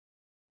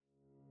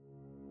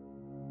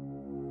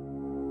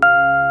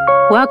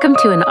Welcome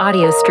to an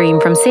audio stream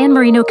from San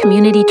Marino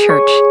Community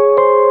Church,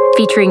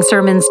 featuring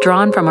sermons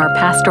drawn from our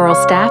pastoral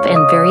staff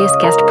and various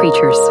guest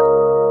preachers.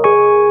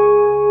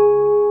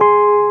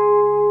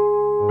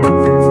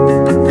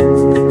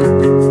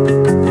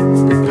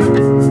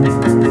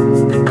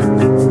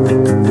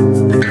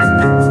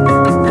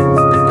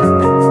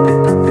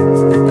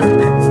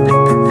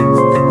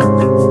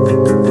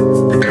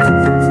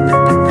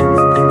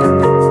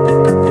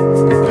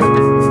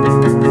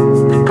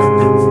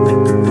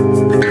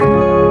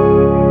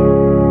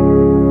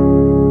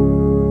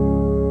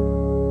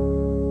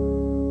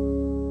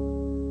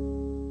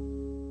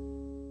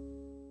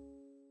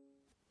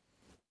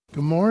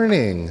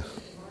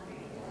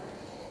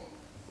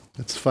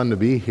 Fun to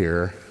be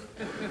here,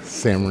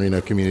 San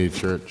Marino Community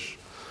Church.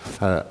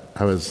 I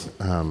was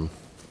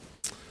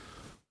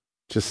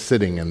just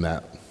sitting in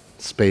that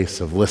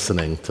space of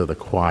listening to the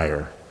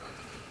choir,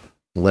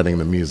 letting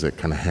the music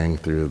kind of hang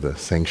through the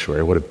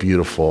sanctuary. What a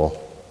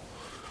beautiful,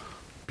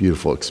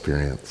 beautiful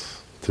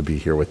experience to be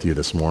here with you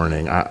this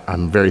morning.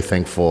 I'm very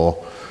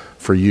thankful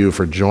for you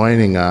for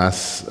joining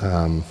us.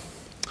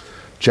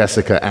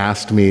 Jessica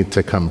asked me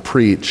to come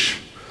preach.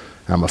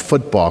 I'm a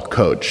football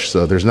coach,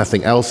 so there's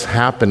nothing else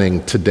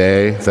happening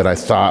today that I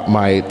thought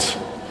might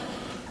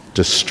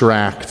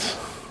distract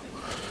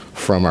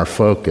from our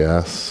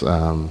focus.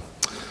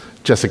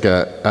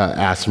 Jessica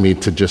asked me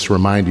to just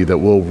remind you that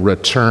we'll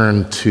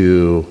return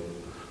to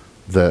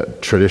the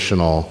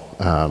traditional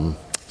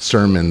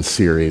sermon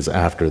series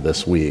after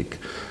this week,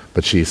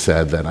 but she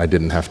said that I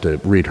didn't have to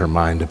read her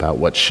mind about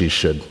what she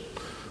should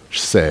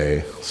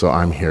say, so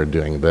I'm here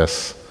doing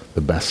this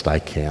the best I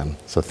can.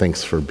 So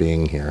thanks for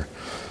being here.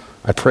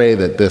 I pray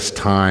that this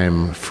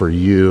time for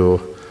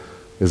you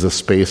is a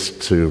space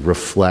to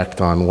reflect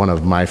on one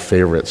of my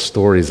favorite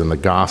stories in the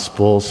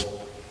Gospels.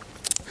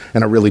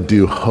 And I really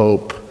do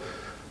hope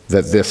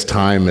that this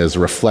time is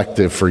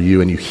reflective for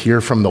you and you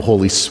hear from the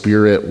Holy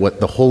Spirit what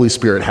the Holy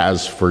Spirit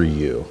has for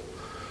you.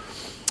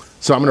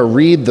 So I'm going to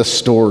read the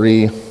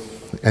story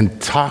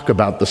and talk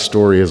about the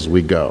story as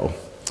we go.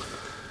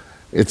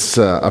 It's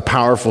a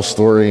powerful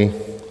story.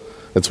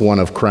 It's one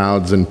of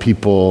crowds and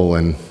people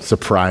and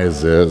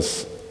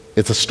surprises.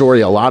 It's a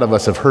story a lot of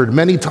us have heard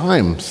many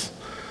times,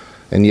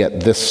 and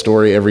yet this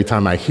story, every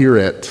time I hear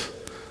it,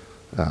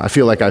 I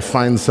feel like I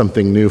find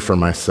something new for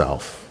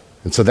myself.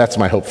 And so that's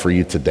my hope for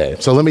you today.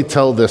 So let me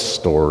tell this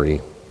story.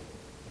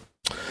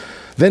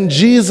 Then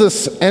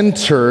Jesus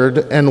entered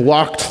and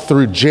walked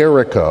through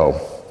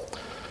Jericho.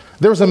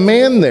 There was a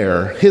man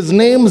there, his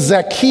name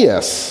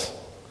Zacchaeus,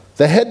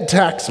 the head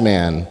tax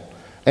man,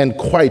 and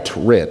quite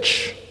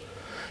rich.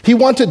 He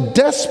wanted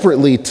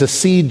desperately to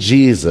see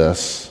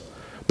Jesus,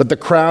 but the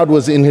crowd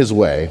was in his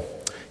way.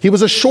 He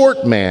was a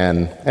short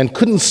man and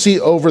couldn't see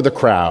over the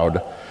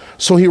crowd,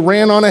 so he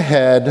ran on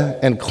ahead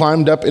and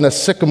climbed up in a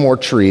sycamore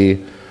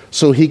tree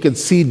so he could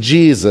see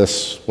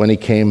Jesus when he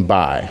came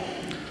by.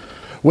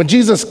 When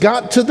Jesus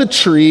got to the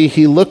tree,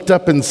 he looked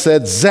up and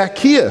said,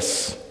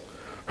 "Zacchaeus,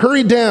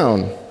 hurry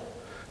down.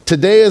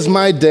 Today is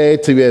my day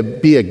to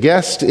be a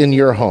guest in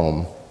your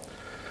home."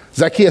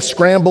 Zacchaeus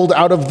scrambled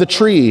out of the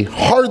tree,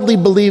 hardly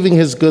believing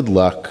his good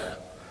luck,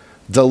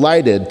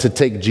 delighted to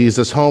take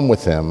Jesus home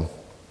with him.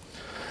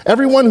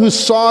 Everyone who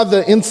saw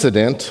the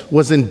incident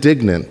was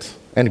indignant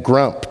and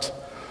grumped.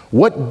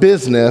 What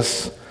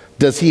business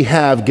does he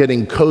have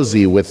getting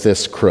cozy with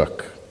this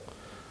crook?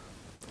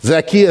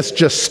 Zacchaeus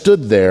just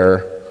stood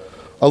there,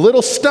 a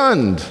little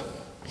stunned.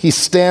 He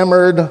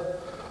stammered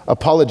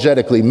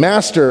apologetically,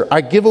 "Master,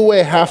 I give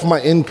away half my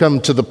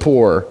income to the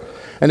poor,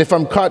 and if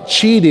I'm caught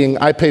cheating,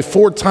 I pay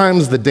 4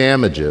 times the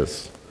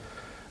damages."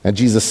 And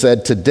Jesus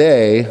said,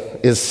 "Today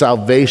is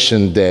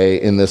salvation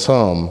day in this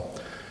home.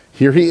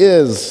 Here he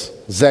is,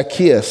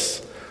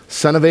 Zacchaeus,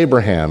 son of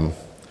Abraham.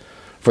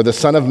 For the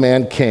Son of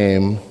Man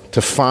came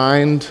to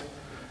find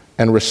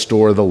and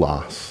restore the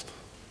lost."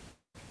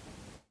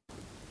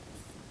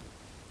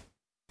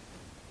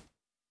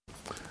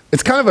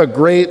 It's kind of a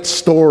great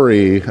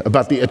story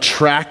about the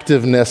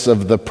attractiveness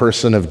of the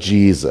person of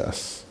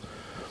Jesus.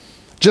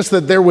 Just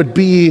that there would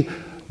be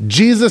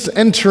Jesus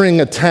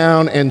entering a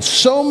town, and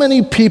so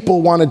many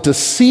people wanted to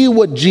see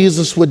what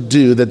Jesus would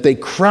do that they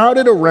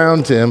crowded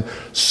around him,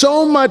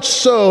 so much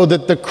so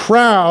that the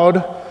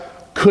crowd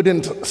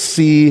couldn't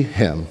see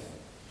him.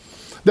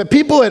 That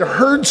people had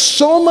heard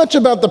so much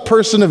about the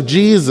person of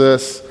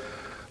Jesus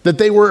that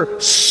they were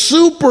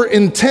super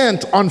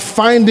intent on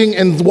finding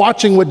and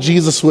watching what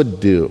Jesus would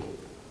do.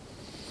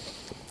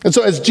 And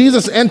so as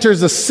Jesus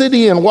enters a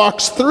city and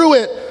walks through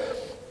it,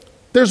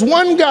 there's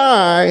one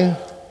guy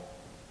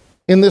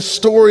in this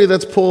story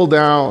that's pulled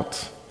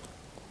out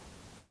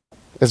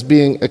as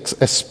being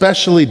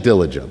especially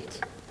diligent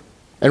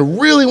and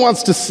really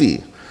wants to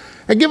see.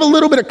 And give a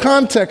little bit of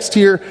context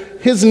here.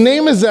 His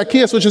name is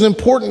Zacchaeus, which is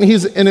important.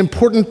 He's an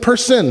important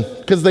person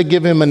because they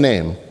give him a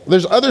name.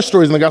 There's other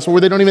stories in the gospel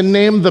where they don't even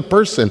name the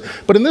person.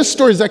 But in this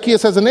story,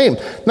 Zacchaeus has a name.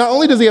 Not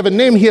only does he have a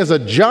name, he has a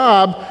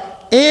job,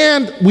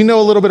 and we know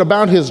a little bit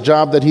about his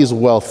job, that he's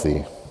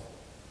wealthy.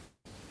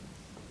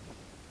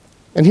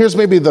 And here's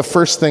maybe the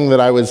first thing that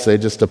I would say,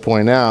 just to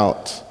point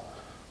out.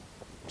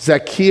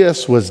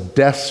 Zacchaeus was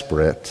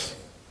desperate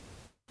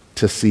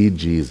to see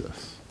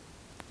Jesus.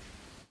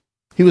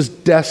 He was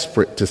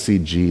desperate to see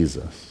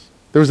Jesus.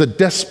 There was a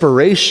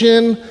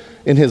desperation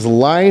in his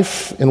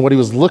life and what he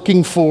was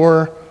looking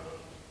for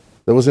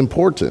that was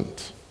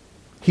important.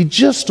 He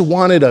just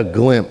wanted a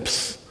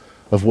glimpse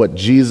of what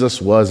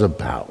Jesus was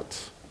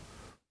about.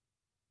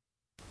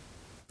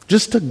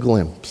 Just a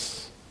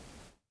glimpse.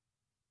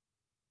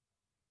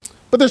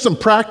 But there's some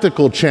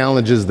practical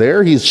challenges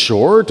there. He's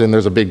short and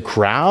there's a big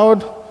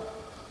crowd.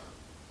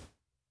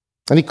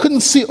 And he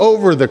couldn't see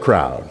over the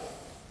crowd.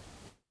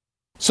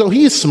 So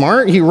he's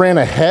smart. He ran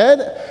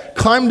ahead,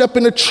 climbed up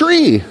in a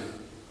tree,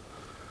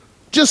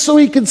 just so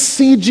he could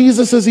see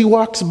Jesus as he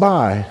walks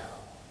by.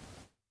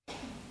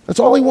 That's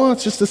all he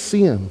wants, just to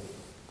see him.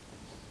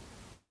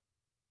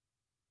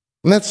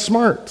 And that's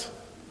smart.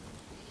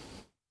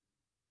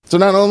 So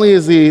not only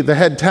is he the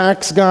head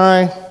tax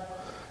guy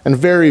and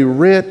very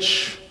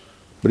rich,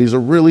 but he's a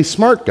really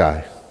smart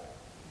guy.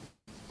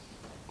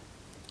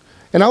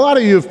 And a lot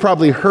of you have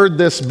probably heard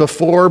this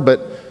before,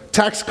 but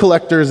tax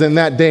collectors in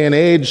that day and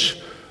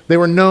age, they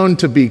were known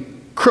to be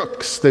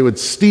crooks. They would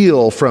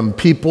steal from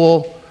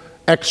people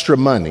extra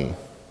money.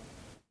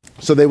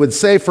 So they would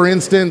say, for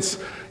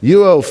instance,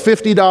 you owe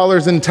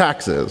 $50 in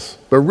taxes,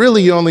 but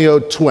really you only owe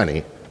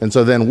 $20. And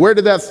so then where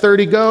did that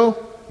 $30 go?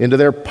 Into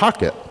their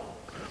pocket.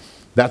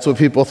 That's what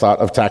people thought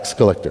of tax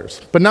collectors.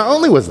 But not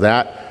only was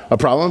that a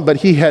problem, but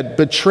he had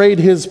betrayed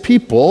his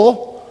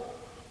people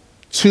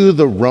to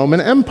the Roman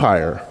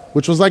Empire,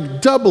 which was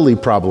like doubly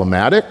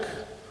problematic.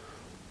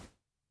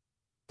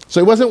 So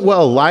he wasn't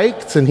well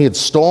liked, and he had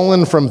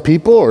stolen from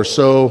people, or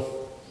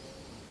so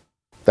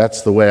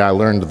that's the way I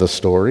learned the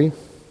story.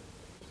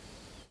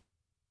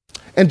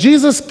 And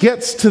Jesus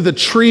gets to the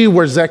tree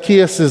where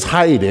Zacchaeus is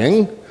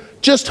hiding,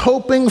 just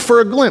hoping for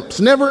a glimpse.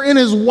 Never in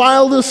his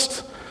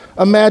wildest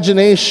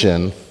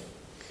imagination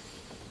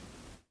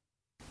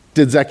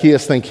did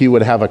Zacchaeus think he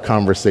would have a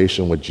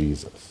conversation with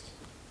Jesus.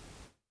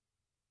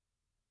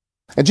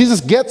 And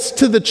Jesus gets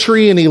to the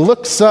tree and he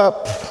looks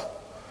up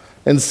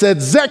and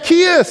said,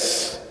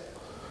 "Zacchaeus,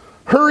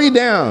 hurry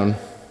down.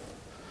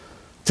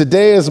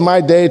 Today is my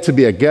day to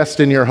be a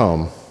guest in your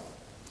home."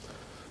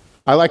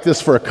 I like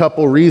this for a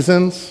couple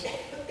reasons.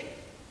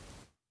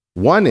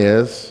 One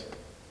is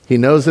he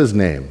knows his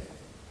name.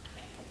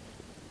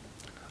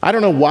 I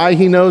don't know why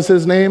he knows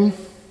his name.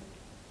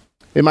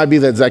 It might be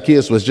that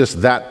Zacchaeus was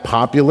just that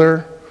popular.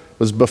 It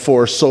was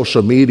before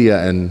social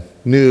media and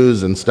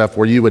news and stuff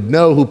where you would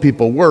know who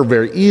people were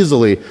very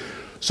easily.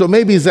 So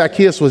maybe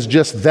Zacchaeus was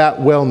just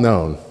that well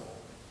known.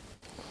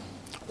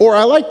 Or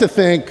I like to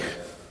think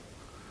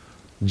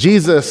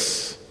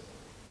Jesus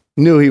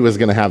knew he was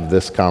going to have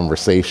this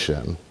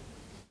conversation.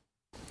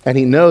 And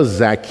he knows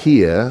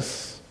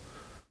Zacchaeus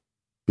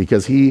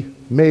because he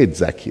made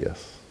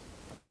Zacchaeus,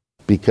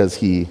 because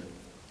he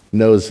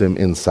knows him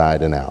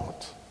inside and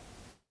out.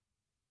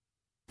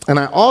 And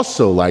I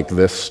also like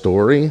this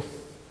story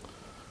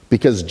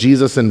because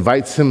Jesus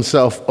invites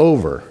himself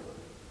over,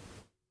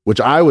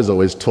 which I was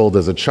always told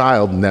as a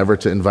child never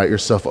to invite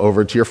yourself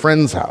over to your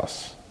friend's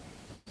house.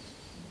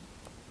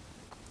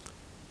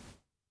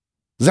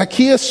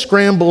 Zacchaeus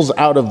scrambles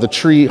out of the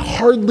tree,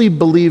 hardly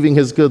believing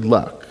his good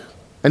luck.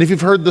 And if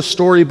you've heard the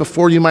story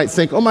before, you might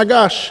think, oh my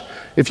gosh,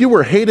 if you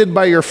were hated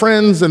by your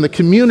friends and the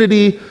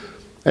community,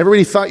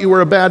 everybody thought you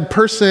were a bad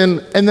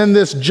person, and then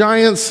this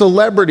giant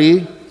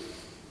celebrity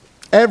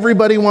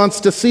everybody wants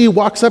to see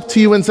walks up to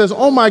you and says,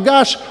 oh my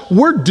gosh,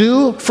 we're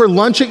due for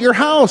lunch at your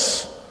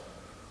house.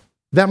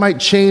 That might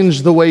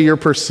change the way you're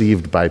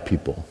perceived by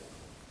people.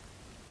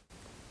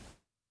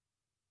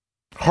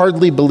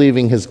 Hardly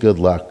believing his good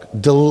luck,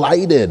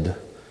 delighted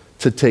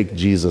to take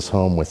Jesus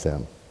home with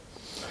him.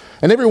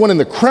 And everyone in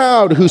the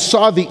crowd who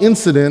saw the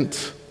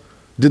incident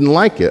didn't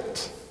like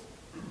it.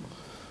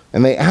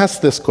 And they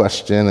asked this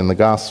question in the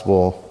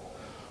gospel,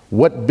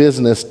 what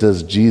business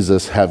does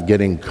Jesus have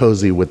getting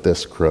cozy with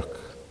this crook?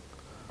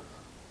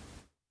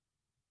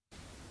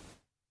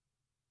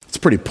 It's a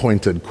pretty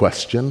pointed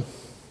question.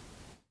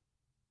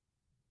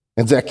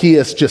 And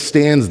Zacchaeus just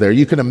stands there.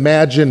 You can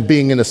imagine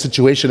being in a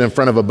situation in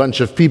front of a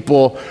bunch of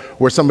people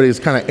where somebody's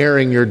kind of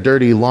airing your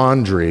dirty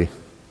laundry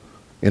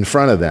in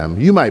front of them.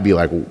 You might be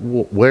like,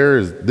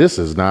 this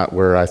is not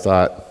where I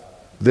thought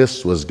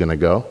this was going to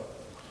go.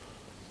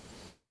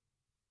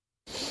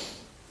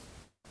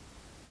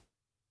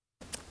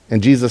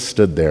 And Jesus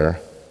stood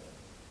there,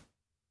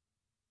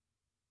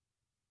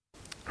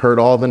 heard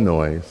all the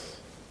noise,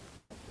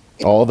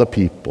 all the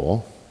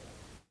people,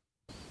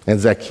 and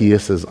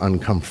Zacchaeus'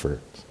 uncomfort.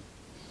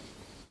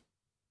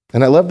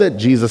 And I love that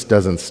Jesus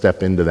doesn't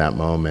step into that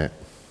moment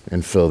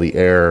and fill the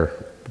air.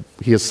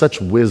 He has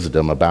such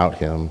wisdom about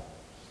him.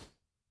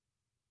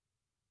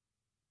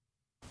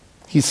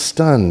 He's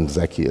stunned,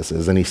 Zacchaeus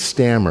is, and he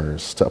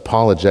stammers to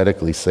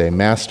apologetically say,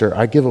 Master,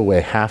 I give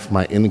away half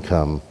my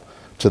income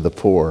to the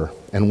poor,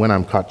 and when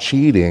I'm caught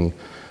cheating,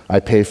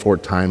 I pay 4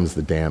 times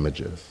the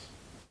damages.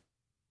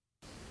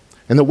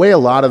 And the way a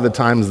lot of the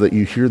times that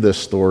you hear this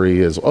story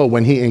is,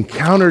 when he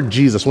encountered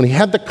Jesus, when he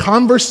had the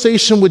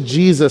conversation with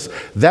Jesus,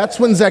 that's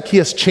when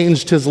Zacchaeus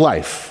changed his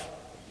life.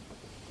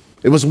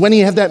 It was when he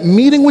had that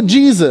meeting with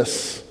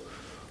Jesus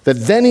that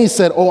then he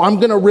said,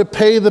 I'm going to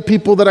repay the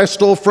people that I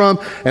stole from,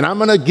 and I'm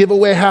going to give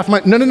away half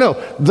my... No.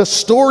 The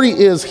story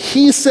is,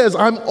 he says,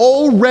 I'm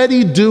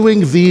already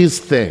doing these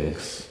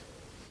things.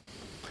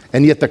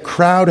 And yet the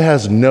crowd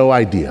has no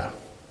idea.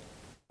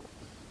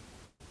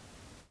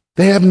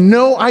 They have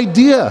no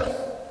idea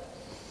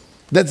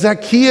that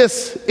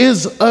Zacchaeus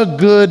is a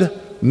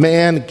good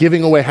man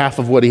giving away half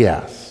of what he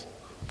has.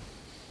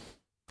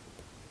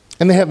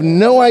 And they have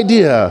no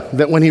idea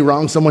that when he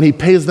wrongs someone, he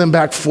pays them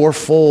back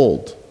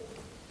fourfold.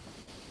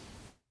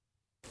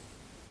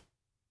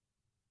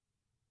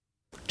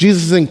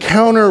 Jesus'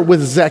 encounter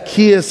with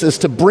Zacchaeus is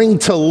to bring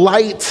to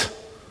light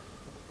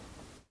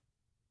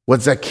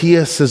what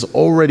Zacchaeus is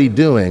already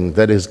doing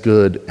that is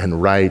good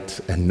and right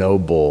and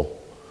noble.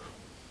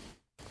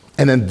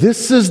 And then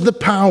this is the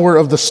power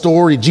of the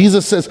story.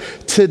 Jesus says,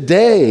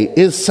 today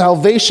is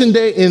salvation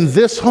day in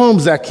this home,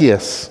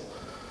 Zacchaeus.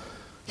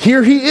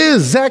 Here he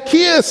is,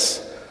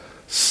 Zacchaeus,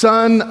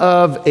 son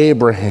of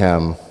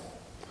Abraham.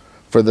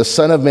 For the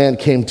Son of Man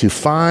came to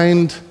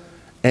find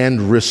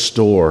and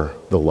restore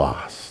the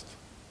lost.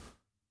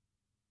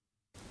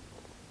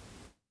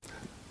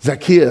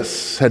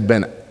 Zacchaeus had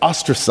been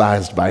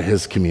ostracized by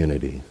his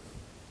community.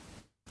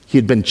 He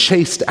had been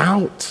chased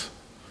out.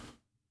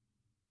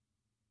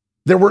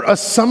 There were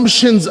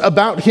assumptions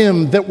about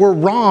him that were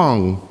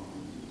wrong.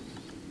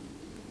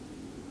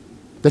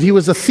 That he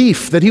was a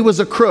thief, that he was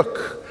a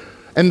crook,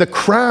 and the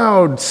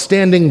crowd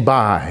standing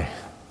by,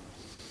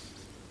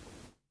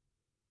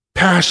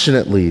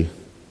 passionately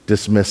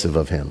dismissive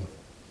of him.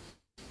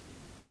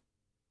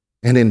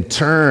 And in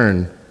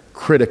turn,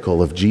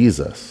 critical of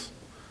Jesus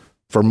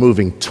for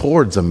moving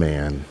towards a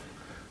man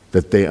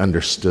that they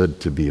understood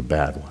to be a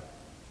bad one.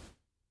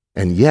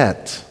 And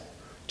yet,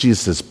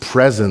 Jesus'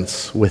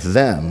 presence with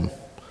them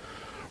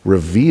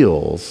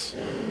reveals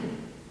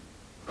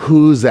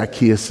who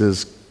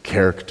Zacchaeus'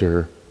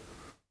 character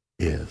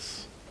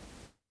is.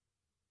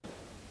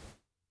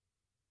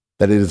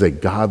 That it is a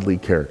godly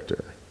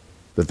character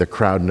that the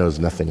crowd knows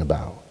nothing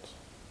about.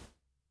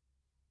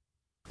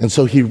 And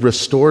so he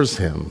restores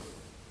him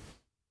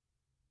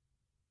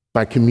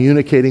by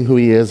communicating who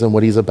he is and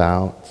what he's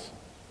about,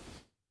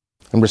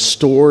 and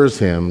restores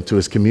him to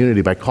his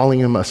community by calling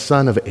him a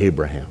son of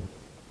Abraham.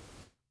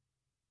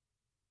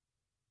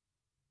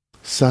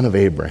 Son of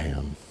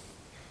Abraham,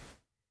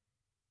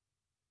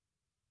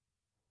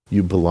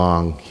 you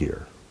belong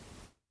here.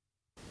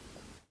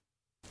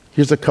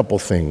 Here's a couple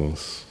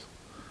things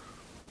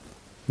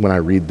when I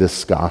read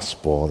this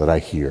gospel that I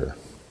hear.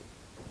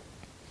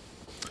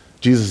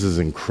 Jesus is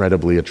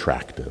incredibly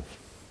attractive.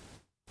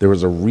 There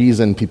was a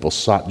reason people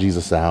sought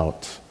Jesus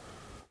out,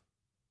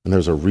 and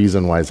there's a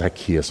reason why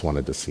Zacchaeus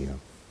wanted to see him.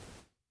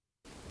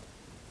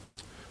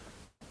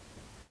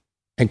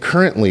 And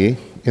currently,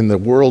 in the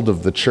world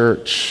of the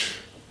church,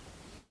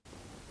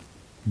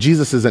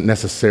 Jesus isn't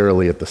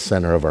necessarily at the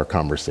center of our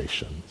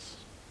conversations.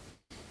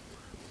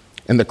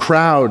 And the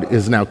crowd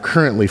is now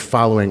currently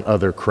following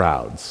other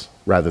crowds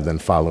rather than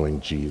following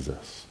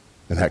Jesus.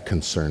 And that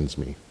concerns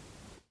me.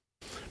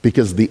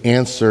 Because the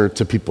answer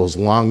to people's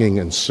longing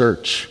and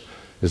search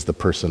is the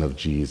person of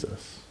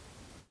Jesus.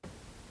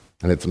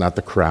 And it's not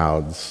the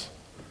crowds,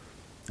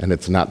 and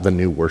it's not the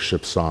new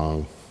worship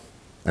song,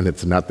 and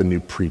it's not the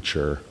new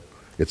preacher.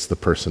 It's the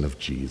person of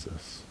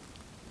Jesus.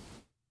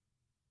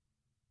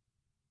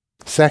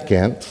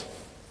 Second,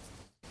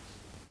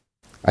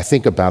 I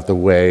think about the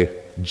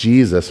way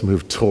Jesus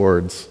moved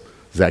towards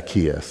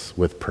Zacchaeus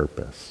with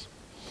purpose.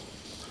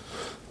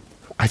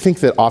 I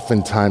think that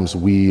oftentimes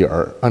we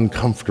are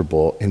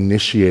uncomfortable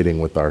initiating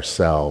with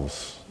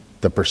ourselves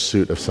the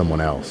pursuit of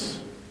someone else.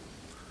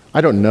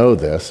 I don't know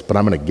this, but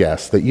I'm going to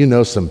guess that you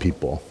know some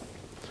people.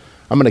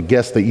 I'm going to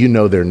guess that you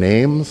know their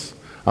names.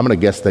 I'm going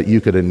to guess that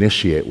you could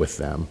initiate with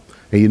them.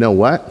 And you know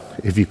what?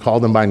 If you call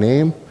them by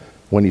name,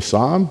 when you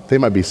saw them, they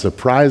might be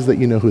surprised that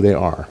you know who they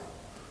are.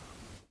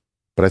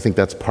 But I think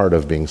that's part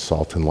of being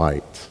salt and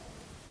light.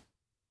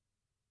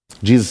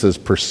 Jesus'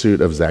 pursuit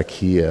of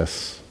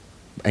Zacchaeus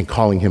and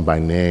calling him by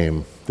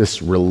name,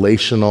 this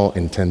relational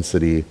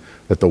intensity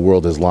that the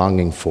world is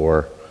longing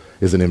for,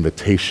 is an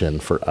invitation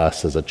for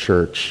us as a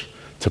church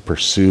to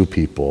pursue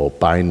people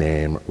by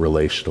name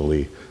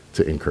relationally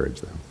to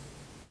encourage them.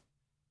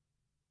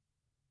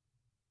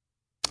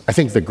 I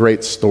think the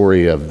great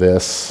story of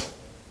this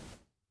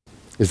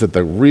is that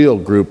the real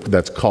group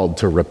that's called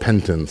to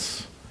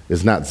repentance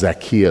is not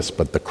Zacchaeus,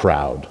 but the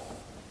crowd.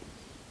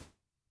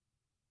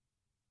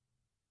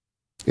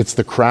 It's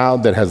the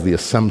crowd that has the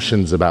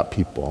assumptions about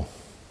people.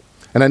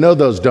 And I know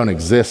those don't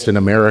exist in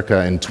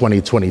America in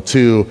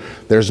 2022.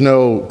 There's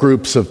no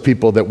groups of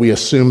people that we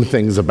assume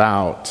things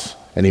about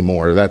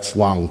anymore. That's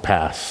long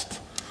past.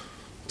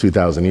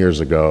 2,000 years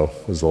ago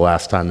was the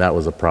last time that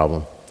was a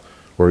problem,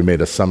 where we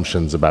made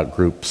assumptions about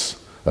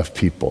groups of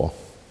people.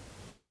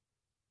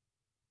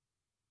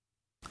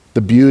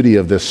 The beauty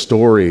of this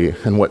story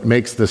and what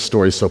makes this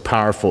story so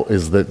powerful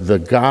is that the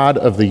God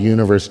of the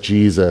universe,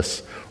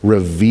 Jesus,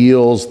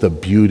 reveals the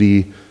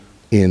beauty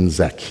in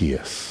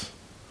Zacchaeus.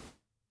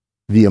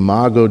 The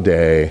Imago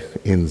Dei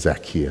in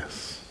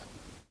Zacchaeus.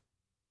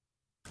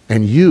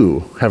 And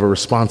you have a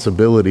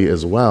responsibility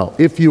as well,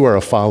 if you are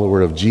a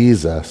follower of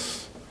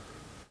Jesus,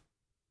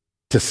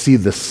 to see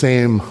the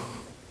same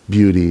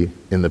beauty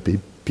in the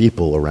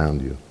people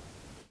around you.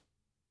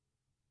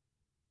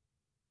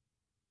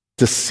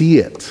 To see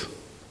it,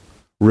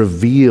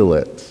 reveal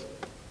it,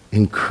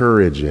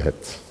 encourage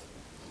it.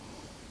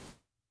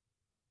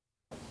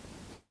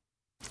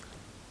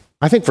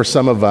 I think for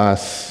some of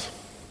us,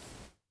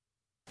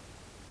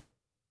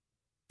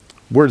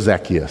 we're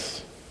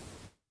Zacchaeus.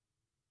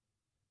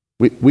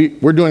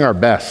 We're doing our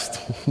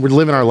best. We're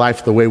living our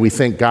life the way we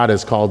think God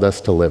has called us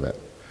to live it.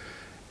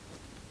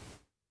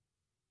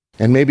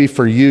 And maybe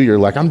for you, you're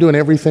like, I'm doing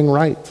everything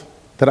right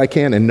that I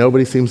can, and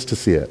nobody seems to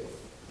see it.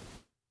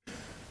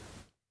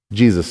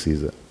 Jesus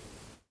sees it.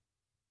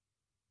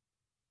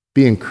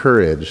 Be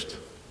encouraged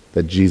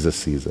that Jesus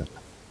sees it.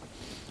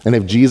 And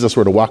if Jesus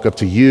were to walk up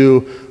to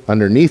you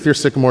underneath your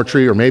sycamore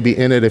tree, or maybe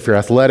in it if you're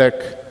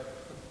athletic,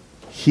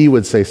 he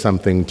would say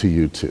something to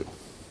you too.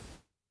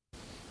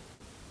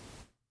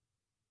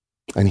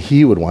 And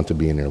he would want to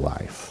be in your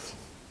life.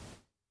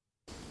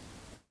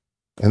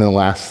 And the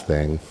last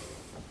thing,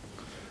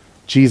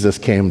 Jesus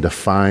came to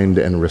find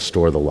and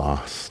restore the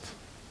lost.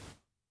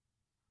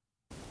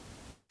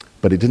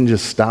 But it didn't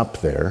just stop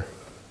there.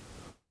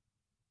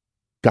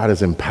 God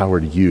has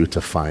empowered you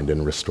to find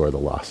and restore the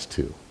lost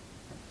too.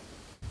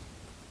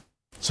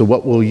 So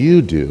what will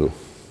you do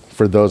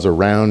for those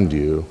around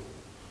you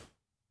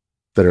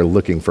that are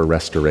looking for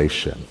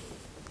restoration,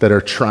 that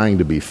are trying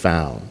to be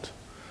found?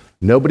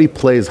 Nobody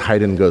plays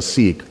hide and go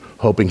seek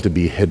hoping to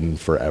be hidden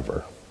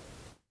forever.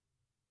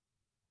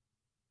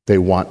 They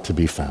want to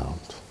be found.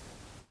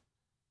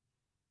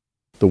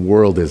 The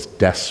world is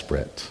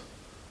desperate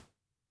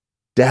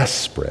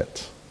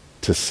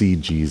to see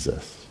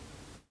Jesus.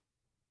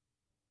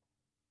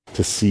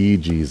 To see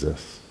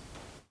Jesus.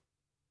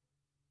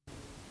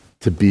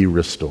 To be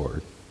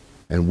restored.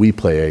 And we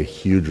play a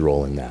huge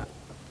role in that.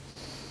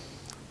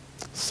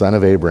 Son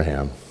of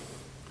Abraham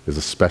is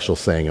a special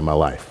saying in my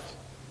life,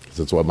 because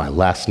it's what my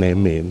last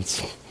name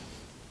means.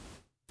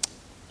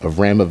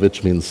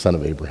 Avramovich means son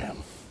of Abraham.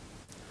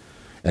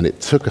 And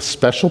it took a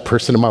special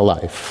person in my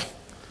life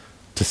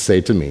to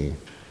say to me,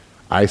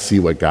 I see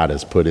what God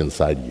has put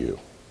inside you.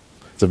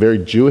 It's a very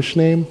Jewish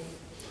name.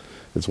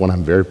 It's one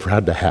I'm very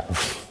proud to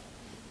have.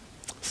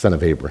 Son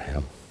of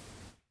Abraham.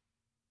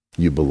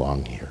 You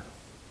belong here.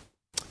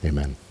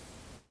 Amen.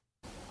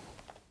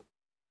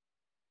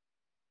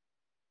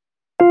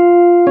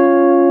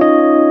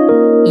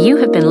 You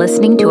have been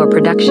listening to a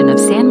production of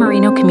San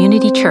Marino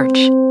Community Church.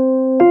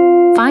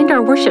 Find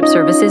our worship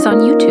services on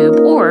YouTube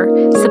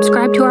or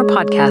subscribe to our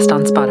podcast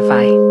on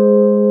Spotify.